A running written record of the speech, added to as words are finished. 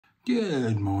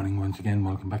Good morning once again,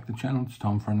 welcome back to the channel. It's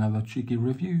time for another cheeky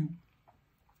review.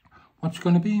 What's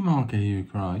going to be, Marky, you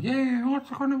cry? Yeah,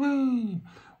 what's it going to be?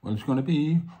 Well, it's going to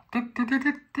be...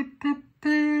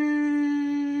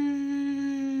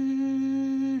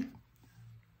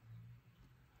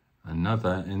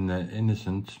 another in the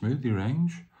Innocent smoothie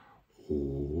range.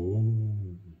 Oh,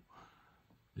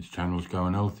 this channel's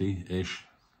going healthy-ish.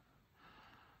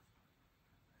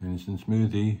 Innocent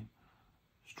smoothie.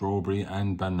 Strawberry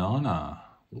and banana.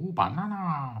 Oh,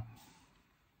 banana.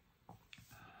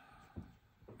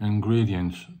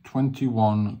 Ingredients: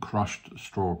 21 crushed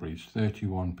strawberries,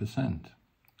 31%.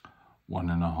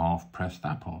 1.5 pressed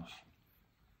apples.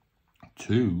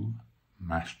 2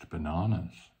 mashed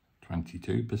bananas,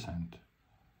 22%.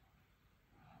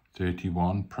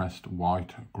 31 pressed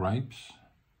white grapes.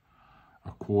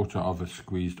 1/4 of a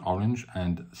squeezed orange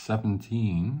and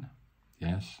 17,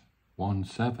 yes,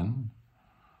 17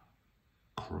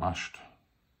 crushed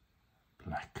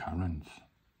black currants.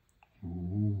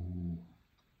 Ooh.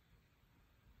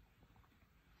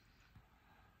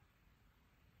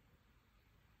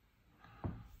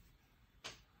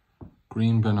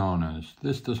 Green bananas.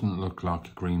 This doesn't look like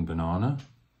a green banana.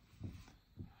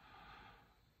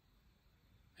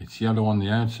 It's yellow on the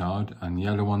outside and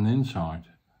yellow on the inside.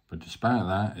 But despite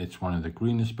that, it's one of the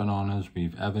greenest bananas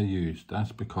we've ever used.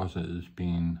 That's because it has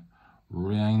been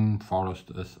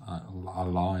Rainforest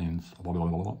Alliance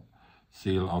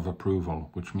seal of approval,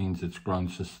 which means it's grown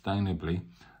sustainably,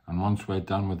 and once we're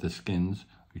done with the skins,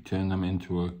 we turn them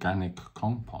into organic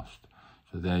compost.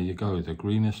 So there you go, the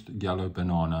greenest yellow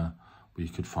banana we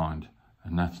could find,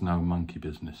 and that's no monkey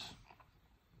business.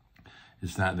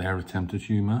 Is that their attempt at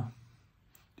humour?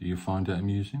 Do you find it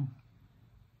amusing?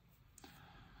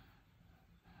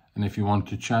 And if you want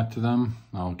to chat to them,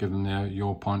 I'll give them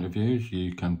your point of views.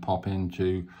 You can pop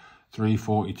into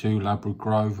 342 Ladbroke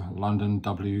Grove, London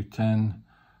W10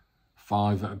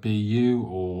 5BU,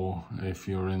 or if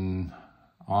you're in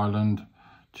Ireland,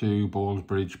 2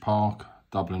 Ballsbridge Park,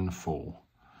 Dublin 4.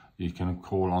 You can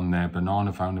call on their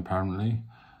banana phone apparently.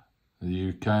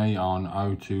 The UK on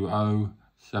 020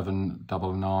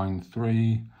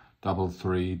 7993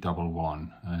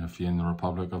 3311, and if you're in the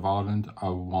Republic of Ireland,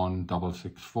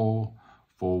 01664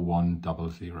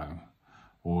 4100,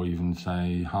 or even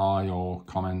say hi or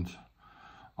comment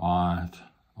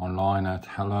online at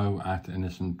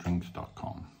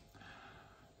hello@innocentdrinks.com.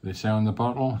 They say on the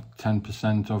bottle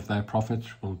 10% of their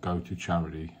profits will go to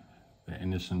charity, the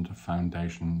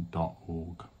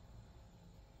innocentfoundation.org.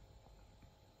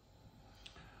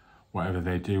 Whatever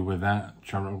they do with that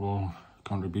charitable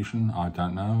contribution, I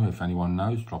don't know. If anyone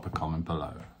knows, drop a comment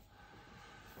below.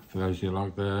 For those of you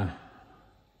like the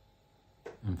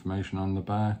information on the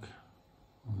back,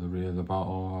 or the rear of the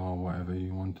bottle, or whatever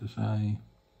you want to say.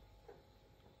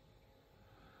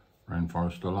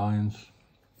 Rainforest Alliance.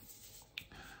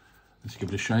 Let's give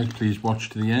it a shake. Please watch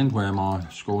to the end where my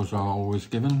scores are always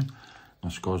given. My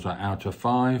scores are out of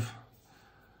 5.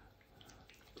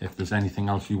 If there's anything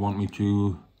else you want me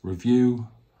to review,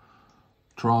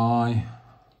 try,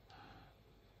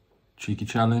 cheeky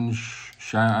challenge,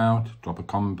 shout out, drop a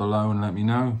comment below and let me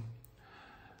know.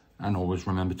 And always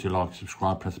remember to like,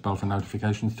 subscribe, press the bell for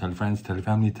notifications, tell your friends, tell your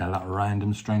family, tell that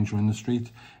random stranger in the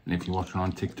street. And if you're watching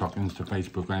on TikTok, Insta,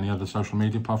 Facebook or any other social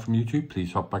media apart from YouTube,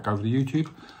 please hop back over to YouTube.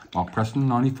 Mark Preston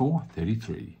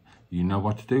 9433. You know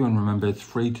what to do, and remember it's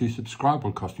free to subscribe,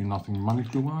 will cost you nothing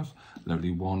monetary-wise,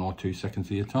 literally 1 or 2 seconds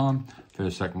of your time.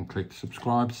 First second, click to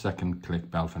subscribe, second,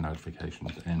 click bell for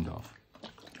notifications, end of.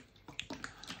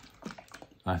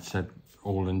 That said,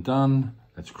 all and done,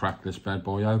 let's crack this bad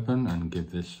boy open and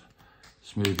give this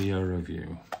smoothie a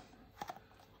review.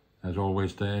 As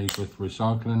always, they aid with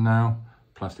recycling now,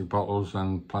 plastic bottles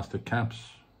and plastic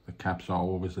caps. The caps are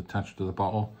always attached to the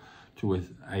bottle to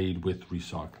aid with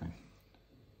recycling.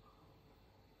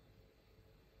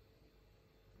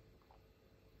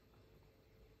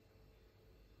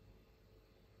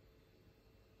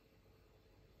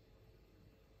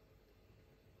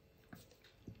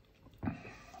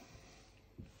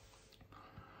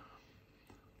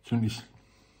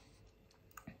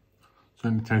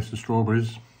 Certainly taste the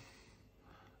strawberries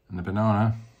and the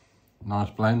banana. Nice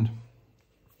blend,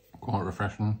 quite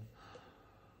refreshing.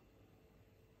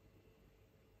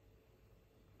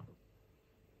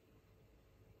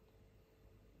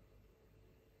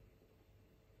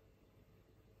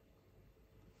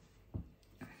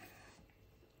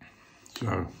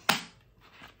 So,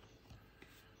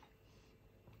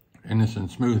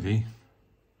 Innocent smoothie,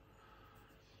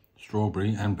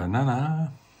 strawberry and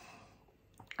banana,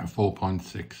 a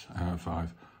 4.6 out of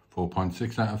 5.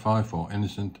 4.6 out of 5 for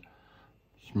Innocent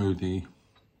smoothie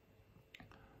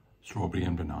strawberry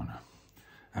and banana.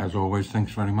 As always,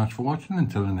 thanks very much for watching.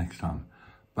 Until the next time.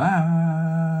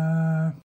 Bye.